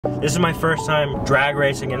This is my first time drag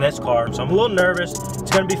racing in this car, so I'm a little nervous. It's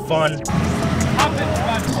gonna be fun.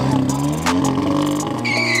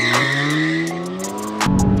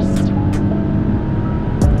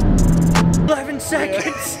 11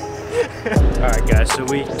 seconds. All right, guys. So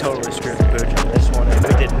we totally screwed the pooch on this one, and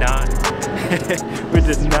we did not. We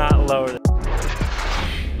did not lower the.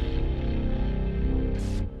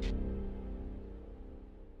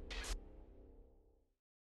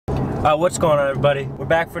 What's going on, everybody? We're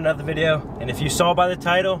back for another video, and if you saw by the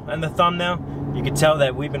title and the thumbnail, you can tell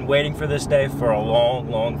that we've been waiting for this day for a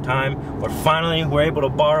long time. We're able to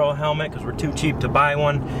borrow a helmet because we're too cheap to buy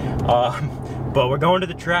one. But we're going to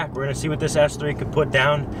the track. We're gonna see what this S3 could put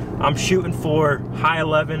down. I'm shooting for high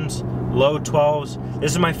 11s, low 12s.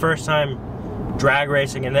 This is my first time drag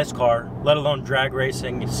racing in this car, let alone drag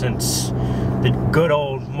racing since the good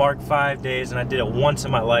old Mark V days, and I did it once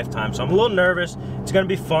in my lifetime. So I'm a little nervous. It's gonna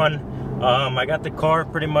be fun. I got the car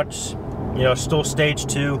pretty much, you know, still stage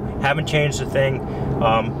 2, haven't changed a thing.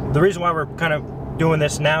 The reason why we're kind of doing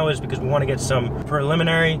this now is because we want to get some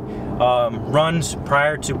preliminary runs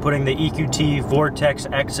prior to putting the EQT Vortex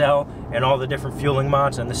XL and all the different fueling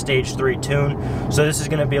mods and the stage 3 tune. So this is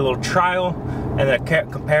going to be a little trial and a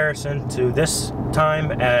comparison to this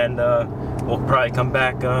time, and we'll probably come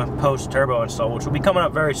back post turbo install, which will be coming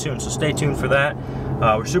up very soon, so stay tuned for that.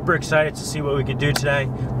 We're super excited to see what we could do today.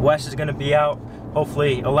 Wes is going to be out,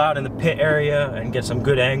 hopefully allowed in the pit area, and get some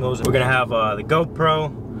good angles. We're going to have the GoPro,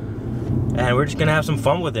 and we're just going to have some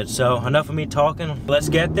fun with it. So enough of me talking. Let's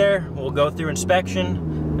get there. We'll go through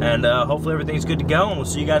inspection, and hopefully everything's good to go, and we'll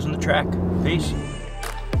see you guys on the track. Peace.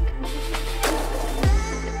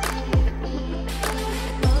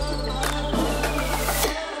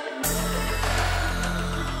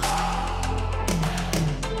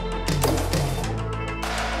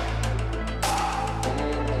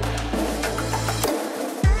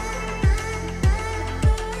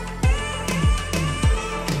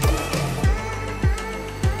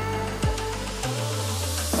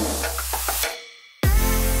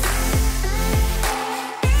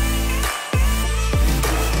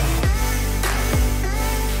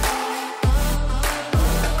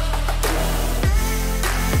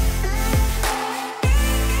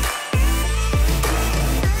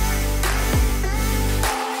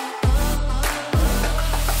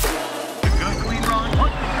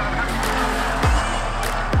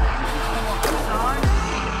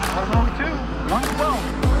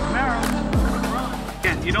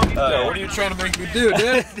 What are you trying to make me do,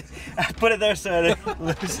 dude? I put it there so I didn't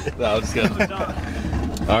lose it. No, I'm just kidding.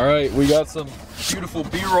 All right, we got some beautiful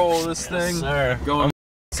B-roll of this thing. Yes, sir. Going. I'm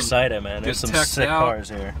excited, man. There's some sick cars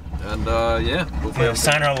here. And yeah, hopefully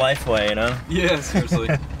sign our life away, you know? Yeah, seriously.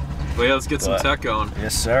 But yeah, let's get some tech going.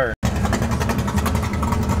 Yes, sir.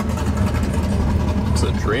 It's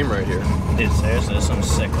a dream right here. Dude, seriously, there's some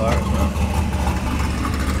sick cars, man.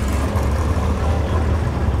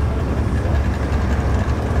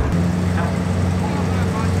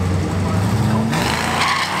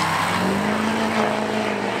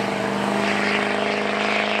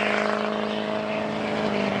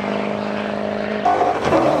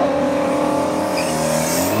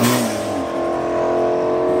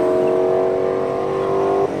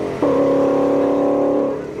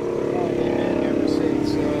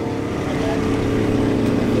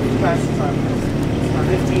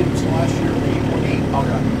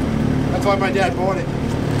 That's why my dad bought it.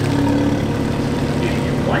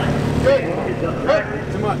 What? Good.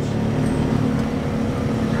 Good. Too much.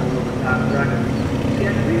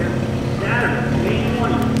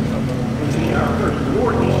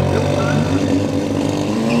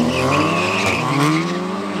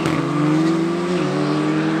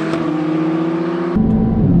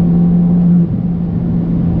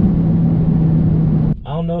 I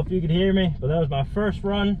don't know if you could hear me, but that was my first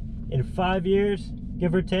run in 5 years,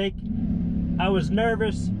 give or take. I was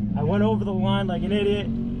nervous. I went over the line like an idiot,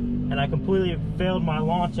 and I completely failed my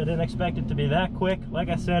launch. I didn't expect it to be that quick. Like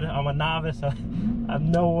I said, I'm a novice.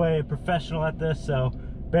 I'm no way a professional at this, so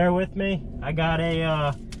bear with me. I got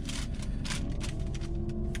a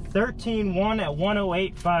 13.1 at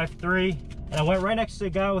 108.53, and I went right next to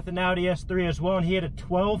the guy with an Audi S3 as well, and he had a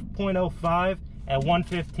 12.05 at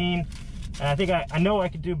 115. And I think I know I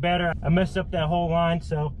could do better. I messed up that whole line,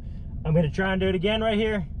 so I'm gonna try and do it again right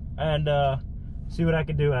here and see what I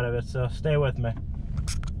can do out of it, so stay with me.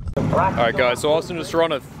 All right, guys, so Austin just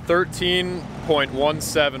run a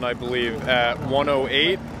 13.17, I believe, at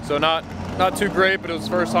 108. So not too great, but it was the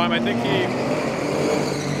first time. I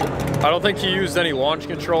don't think he used any launch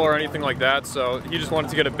control or anything like that, so he just wanted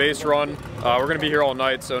to get a base run. We're gonna be here all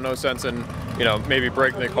night, so no sense in you know, maybe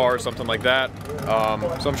breaking the car or something like that.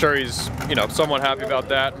 So I'm sure he's, you know, somewhat happy about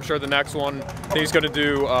that. I'm sure the next one, I think he's going to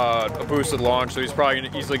do a boosted launch, so he's probably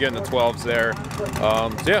going to easily get in the 12s there.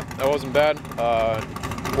 So yeah, that wasn't bad.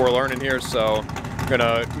 We're learning here, so I'm going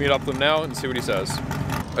to meet up with him now and see what he says.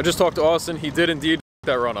 I just talked to Austin. He did indeed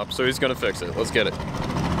that run up, so he's going to fix it. Let's get it.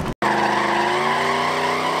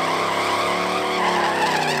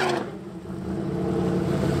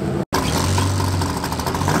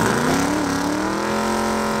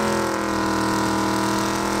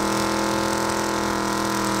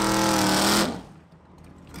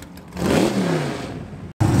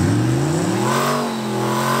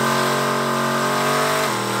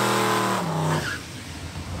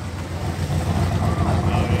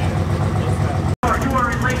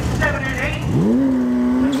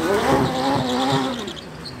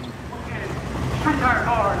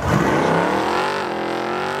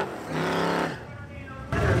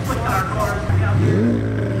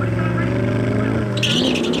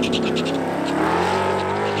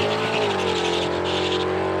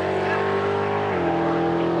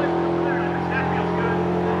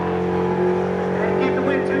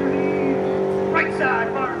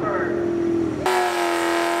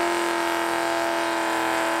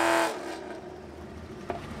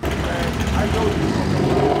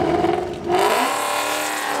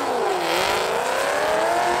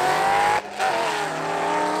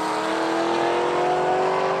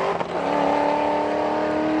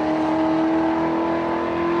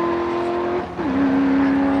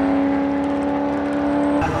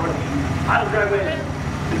 I'll drive with it.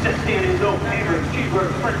 It's just standing his old favorite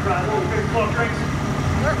cheeseburger, french fries, little big cold drinks.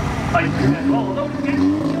 Ice cream and all of those things.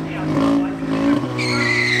 Yeah, so I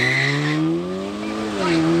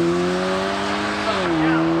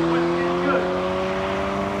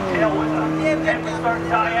tail was head was starting to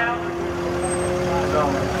die out. So,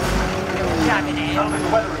 I don't think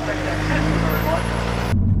the weather would take that very much.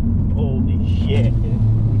 Holy shit,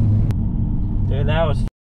 dude, that was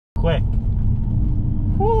quick.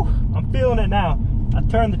 Whew, I'm feeling it now. I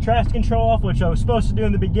turned the traction control off, which I was supposed to do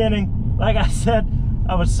in the beginning. Like I said,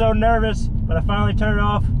 I was so nervous, but I finally turned it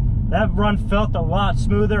off. That run felt a lot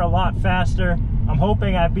smoother, a lot faster. I'm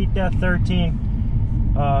hoping I beat that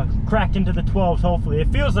 13, cracked into the 12s, hopefully. It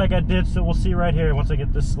feels like I did, so we'll see right here once I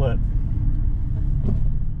get this slip.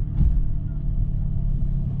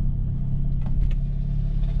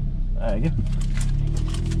 There you go.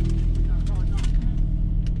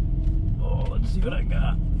 Oh, let's see what I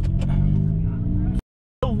got.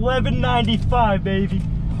 1195, baby.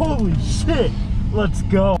 Holy shit. Let's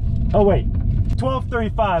go. Oh, wait.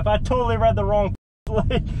 1235. I totally read the wrong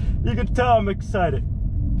plate. You can tell I'm excited.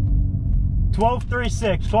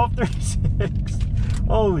 1236. 1236.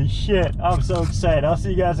 Holy shit. I'm so excited. I'll see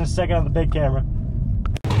you guys in a second on the big camera.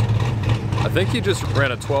 I think he just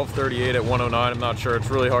ran a 12:38 at 109. I'm not sure. It's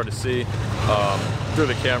really hard to see through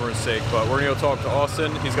the camera's sake, but we're gonna go talk to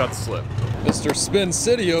Austin. He's got the slip. Mr. Spin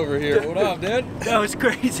City over here. What up, dude? That was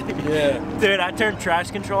crazy. Yeah. Dude, I turned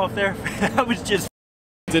traction control off there. I was just...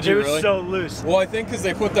 Did you really? It was so loose. Well, I think because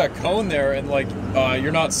they put that cone there and like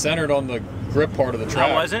you're not centered on the grip part of the track.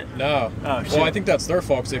 Oh, wasn't? No. Oh, shit. Well, I think that's their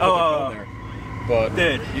fault because they put the cone there. But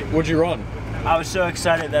dude, what'd you run? I was so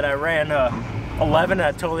excited that I ran 11 and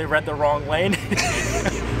I totally read the wrong lane.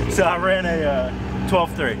 So I ran a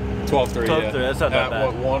 12.3. 12.3, yeah. That's not that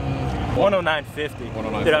bad. What, 109.50.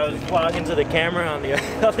 109.50. Dude, I was vlogging to the camera on the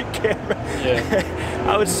other camera. Yeah.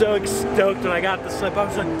 I was so stoked when I got the slip. I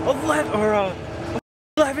was like,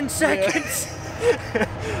 11 seconds. Yeah.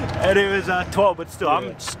 And it was 12, but still,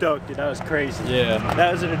 I'm stoked, dude. That was crazy. Yeah.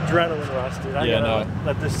 That was an adrenaline rush, dude. I gotta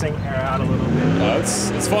let this thing air out a little bit. No,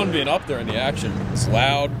 it's fun being up there in the action. It's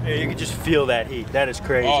loud. Yeah, you can just feel that heat. That is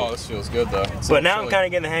crazy. Oh, this feels good though. But now I'm kind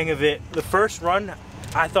of getting the hang of it. The first run,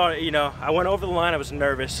 I thought, you know, I went over the line. I was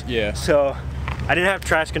nervous. Yeah. So I didn't have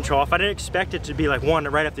traction control off. I didn't expect it to be like one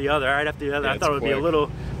right after the other, right after the other. Yeah, I thought it would be a little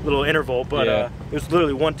interval, but it was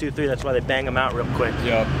literally 1, 2, 3. That's why they bang them out real quick.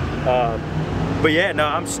 Yeah. But yeah, no,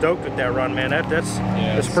 I'm stoked with that run, man.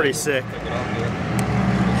 That's pretty sick.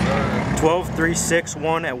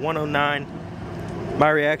 12.361 at 109. My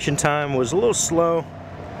reaction time was a little slow.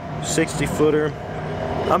 60 footer.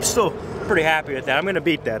 I'm still pretty happy with that. I'm gonna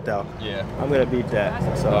beat that though. Yeah. I'm gonna beat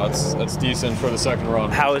that. So that's decent for the second run.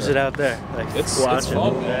 How is it out there? Like it's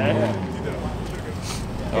fun, man.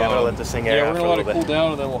 Yeah, I'm gonna let this thing air out for a little bit. We're gonna let it cool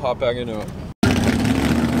down and then we'll hop back into it.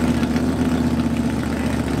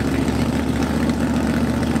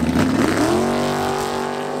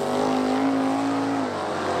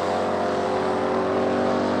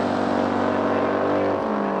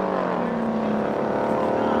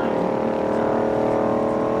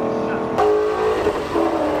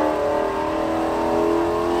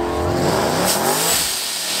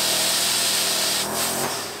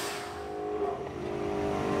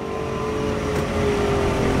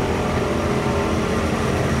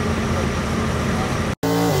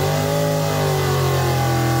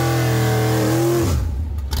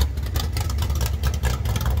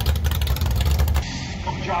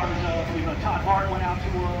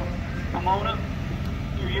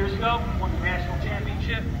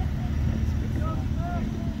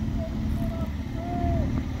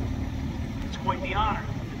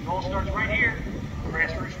 all starts right here.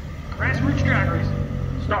 Grassroots drag race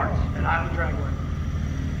starts at Highland Dragway.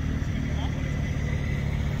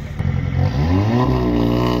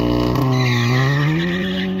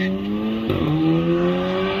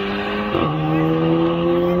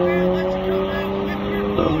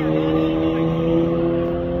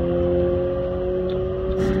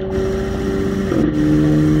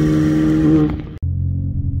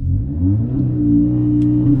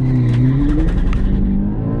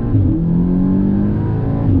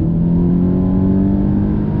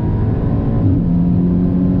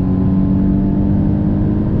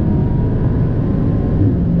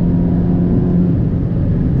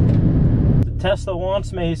 Tesla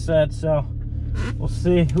wants me, he said, so we'll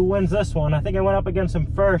see who wins this one. I think I went up against him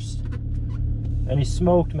first and he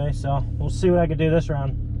smoked me, so we'll see what I can do this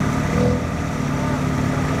round.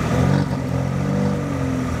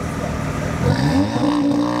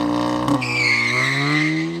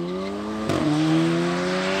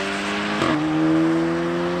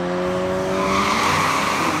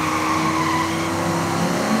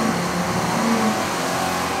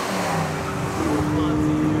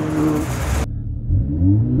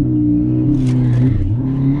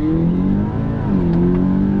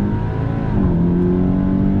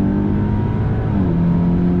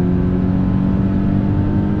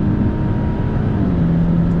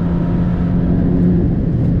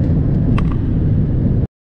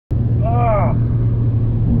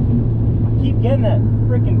 Getting that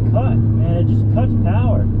freaking cut, man. It just cuts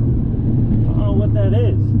power. I don't know what that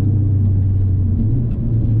is.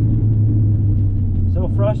 So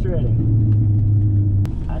frustrating.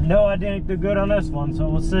 I know I didn't do good on this one, so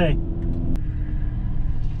we'll see.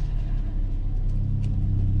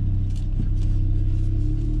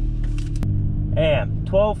 Damn,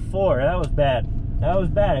 12.4. That was bad. That was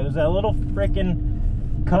bad. It was that little freaking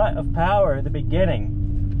cut of power at the beginning.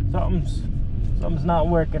 Something's not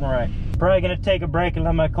working right. Probably gonna take a break and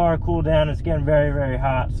let my car cool down. It's getting very, very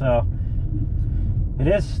hot, so it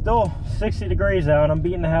is still 60 degrees out and I'm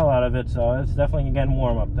beating the hell out of it, so it's definitely getting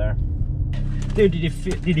warm up there. Dude, did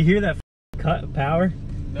you hear that cut of power?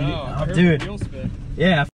 No, I heard dude. the wheel spin.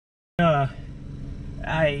 Yeah,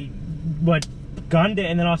 I gunned it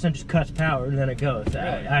and then all of a sudden just cuts power and then it goes.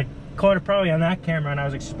 Really? I caught it probably on that camera and I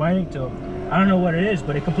was explaining to him. I don't know what it is,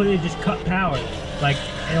 but it completely just cut power. Like,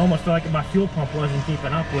 it almost felt like my fuel pump wasn't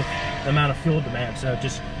keeping up with the amount of fuel demand. So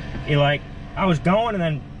I was going and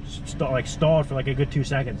then stalled for like a good 2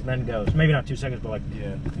 seconds and then goes. Maybe not 2 seconds, but like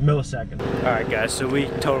milliseconds. All right, guys, so we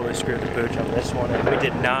totally screwed the pooch on this one, and we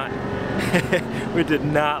did not we did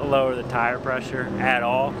not lower the tire pressure at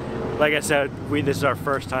all. Like I said, this is our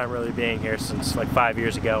first time really being here since like 5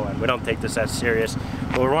 years ago, and we don't take this that serious.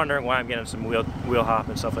 But we're wondering why I'm getting some wheel hop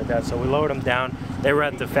and stuff like that. So we lowered them down. They were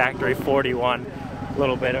at the factory 41, a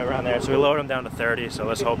little bit around there. So we lowered them down to 30. So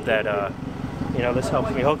let's hope that this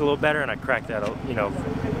helps me hook a little better and I crack that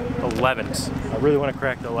 11s. I really want to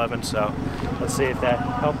crack the 11s. So let's see if that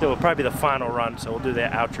helped. It will probably be the final run. So we'll do the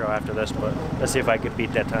outro after this. But let's see if I could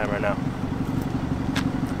beat that time right now.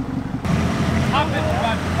 I'm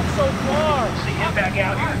so far. See him back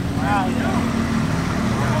out here.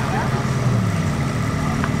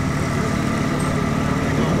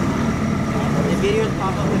 The videos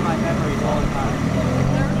pop up in my memories all the time.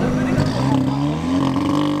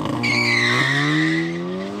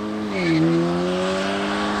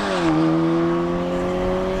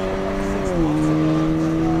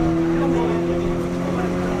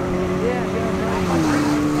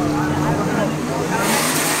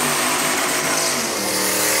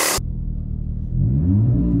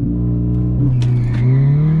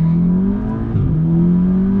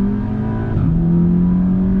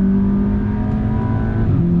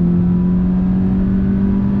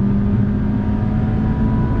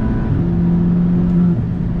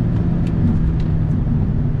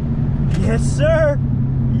 Yes, sir.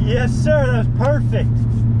 Yes, sir. That was perfect.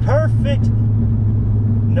 Perfect.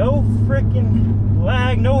 No freaking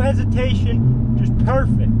lag, no hesitation. Just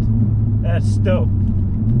perfect. That's stoked.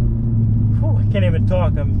 Whew, I can't even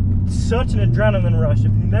talk. I'm such an adrenaline rush. If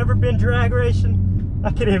you've never been drag racing,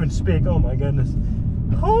 I can't even speak. Oh my goodness.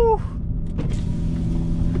 Whew.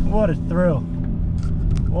 What a thrill.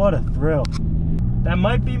 What a thrill. That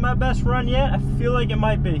might be my best run yet. I feel like it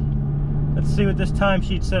might be. Let's see what this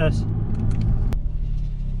timesheet says.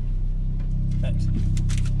 Thanks.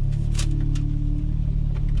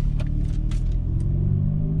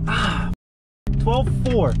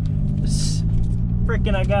 12.4.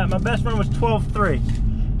 Freaking, I got my best run was 12.3.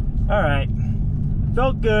 All right,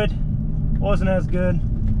 felt good. Wasn't as good,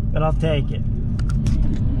 but I'll take it.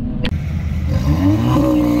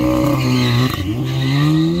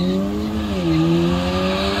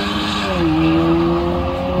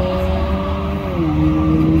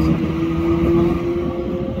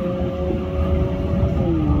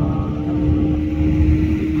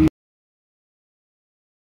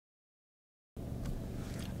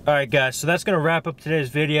 Alright guys, so that's going to wrap up today's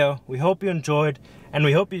video. We hope you enjoyed, and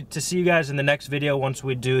we hope to see you guys in the next video once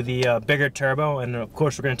we do the bigger turbo, and of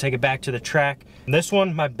course we're going to take it back to the track. This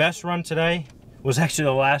one, my best run today, was actually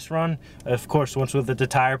the last run, of course once with the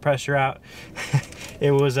tire pressure out. It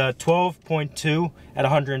was 12.2 at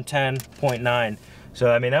 110.9,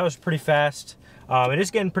 so I mean that was pretty fast. It is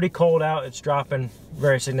getting pretty cold out. It's dropping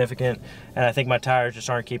very significant, and I think my tires just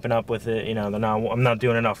aren't keeping up with it. You know, I'm not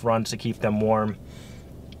doing enough runs to keep them warm,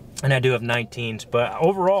 and I do have 19s. But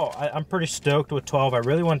overall, I'm pretty stoked with 12. I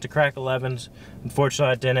really wanted to crack 11s.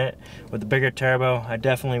 Unfortunately, I didn't. With the bigger turbo, I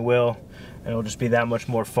definitely will, and it'll just be that much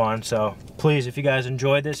more fun. So please, if you guys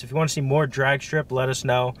enjoyed this, if you want to see more drag strip, let us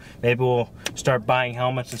know. Maybe we'll start buying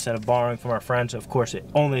helmets instead of borrowing from our friends. Of course,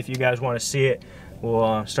 only if you guys want to see it.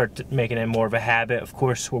 We'll start making it more of a habit. Of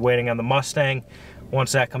course, we're waiting on the Mustang.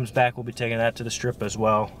 Once that comes back, we'll be taking that to the strip as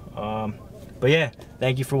well. But yeah,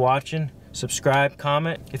 thank you for watching. Subscribe,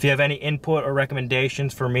 comment. If you have any input or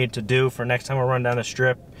recommendations for me to do for next time I run down the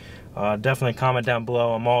strip, definitely comment down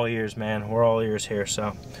below. I'm all ears, man. We're all ears here.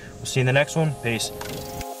 So we'll see you in the next one. Peace.